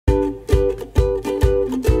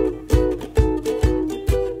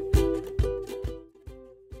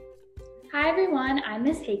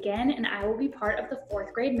is Haken, and I will be part of the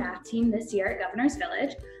 4th grade math team this year at Governor's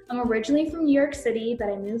Village. I'm originally from New York City, but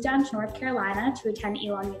I moved down to North Carolina to attend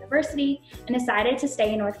Elon University and decided to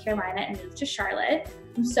stay in North Carolina and move to Charlotte.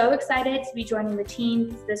 I'm so excited to be joining the team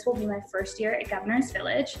because this will be my first year at Governor's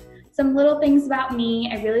Village. Some little things about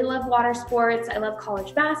me: I really love water sports, I love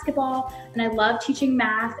college basketball, and I love teaching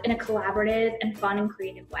math in a collaborative and fun and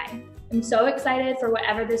creative way. I'm so excited for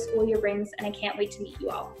whatever this school year brings, and I can't wait to meet you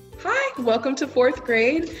all. Hi, welcome to 4th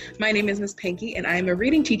grade. My name is Miss Pinky, and I am a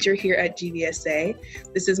reading teacher here at GVSA.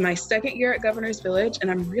 This is my 2nd year at Governor's Village,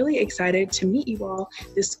 and I'm really excited to meet you all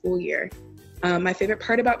this school year. My favorite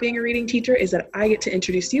part about being a reading teacher is that I get to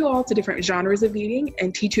introduce you all to different genres of reading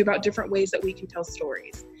and teach you about different ways that we can tell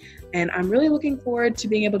stories. And I'm really looking forward to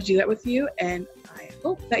being able to do that with you, and I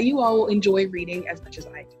hope that you all will enjoy reading as much as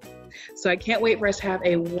I do. So I can't wait for us to have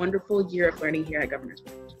a wonderful year of learning here at Governor's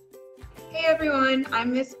Village. Hey everyone,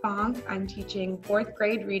 I'm Miss Bonk. I'm teaching 4th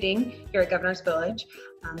grade reading here at Governor's Village.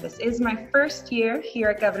 This is my first year here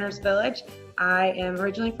at Governor's Village. I am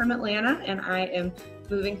originally from Atlanta, and I am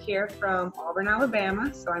moving here from Auburn,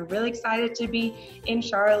 Alabama. So I'm really excited to be in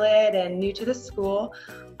Charlotte and new to the school.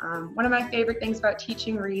 One of my favorite things about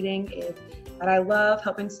teaching reading is that I love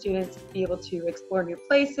helping students be able to explore new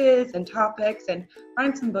places and topics and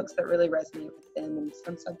find some books that really resonate with them and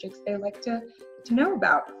some subjects they like to know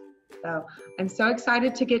about. So I'm so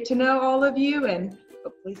excited to get to know all of you and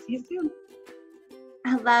hopefully see you soon.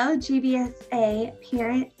 Hello, GVSA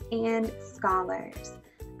parents and scholars.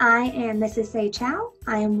 I am Mrs. Say Chow.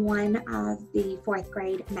 I am one of the 4th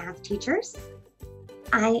grade math teachers.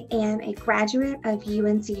 I am a graduate of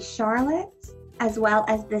UNC Charlotte, as well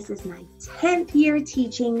as this is my 10th year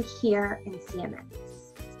teaching here in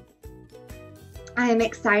CMS. I am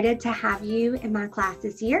excited to have you in my class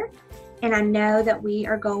this year, and I know that we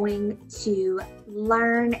are going to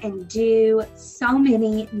learn and do so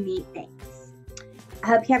many neat things. I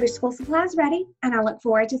hope you have your school supplies ready, and I look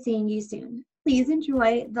forward to seeing you soon. Please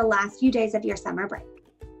enjoy the last few days of your summer break.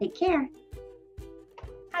 Take care.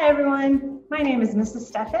 Hi everyone, my name is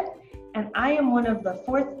Mrs. Steffen, and I am one of the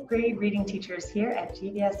 4th grade reading teachers here at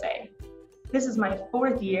GVSA. This is my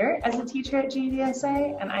 4th year as a teacher at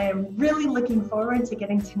GVSA, and I am really looking forward to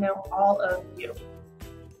getting to know all of you.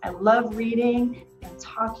 I love reading and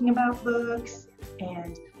talking about books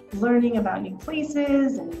and learning about new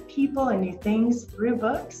places and new people and new things through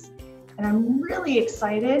books. And I'm really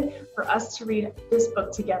excited for us to read this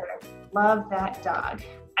book together, Love That Dog.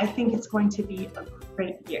 I think it's going to be a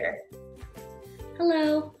great year.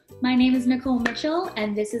 Hello, my name is Nicole Mitchell,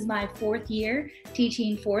 and this is my 4th year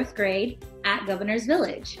teaching 4th grade at Governor's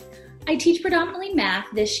Village. I teach predominantly math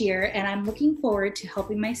this year, and I'm looking forward to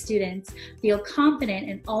helping my students feel confident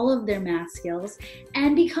in all of their math skills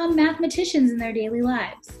and become mathematicians in their daily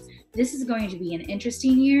lives. This is going to be an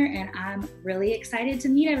interesting year, and I'm really excited to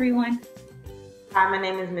meet everyone. Hi, my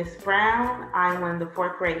name is Miss Brown. I'm one of the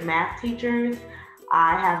 4th grade math teachers.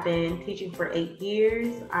 I have been teaching for 8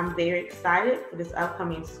 years. I'm very excited for this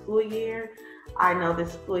upcoming school year. I know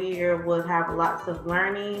this school year will have lots of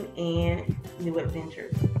learning and new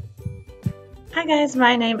adventures. Hi guys,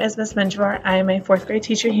 my name is Miss Menjor. I am a 4th grade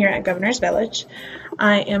teacher here at Governor's Village.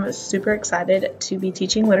 I am super excited to be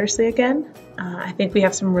teaching literacy again. I think we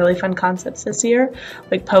have some really fun concepts this year,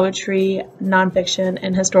 like poetry, nonfiction,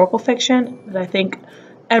 and historical fiction that I think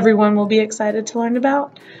everyone will be excited to learn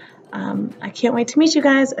about. I can't wait to meet you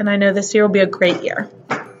guys, and I know this year will be a great year.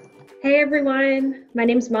 Hey everyone, my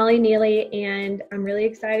name is Molly Neely, and I'm really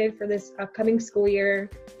excited for this upcoming school year.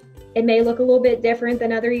 It may look a little bit different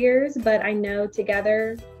than other years, but I know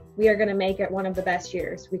together we are going to make it one of the best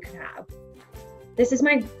years we could have. This is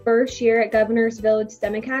my first year at Governor's Village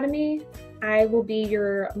STEM Academy. I will be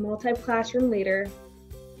your multi-classroom leader.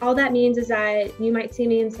 All that means is that you might see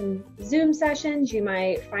me in some Zoom sessions, you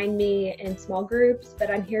might find me in small groups, but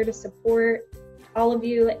I'm here to support all of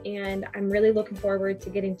you, and I'm really looking forward to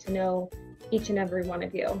getting to know each and every one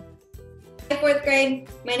of you. Hi 4th grade,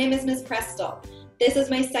 my name is Ms. Prestel. This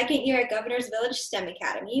is my 2nd year at Governor's Village STEM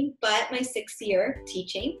Academy, but my 6th year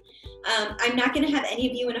teaching. I'm not going to have any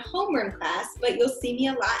of you in a homeroom class, but you'll see me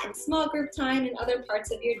a lot in small group time and other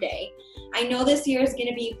parts of your day. I know this year is going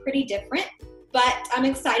to be pretty different, but I'm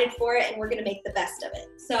excited for it, and we're going to make the best of it.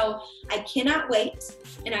 So I cannot wait,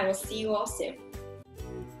 and I will see you all soon.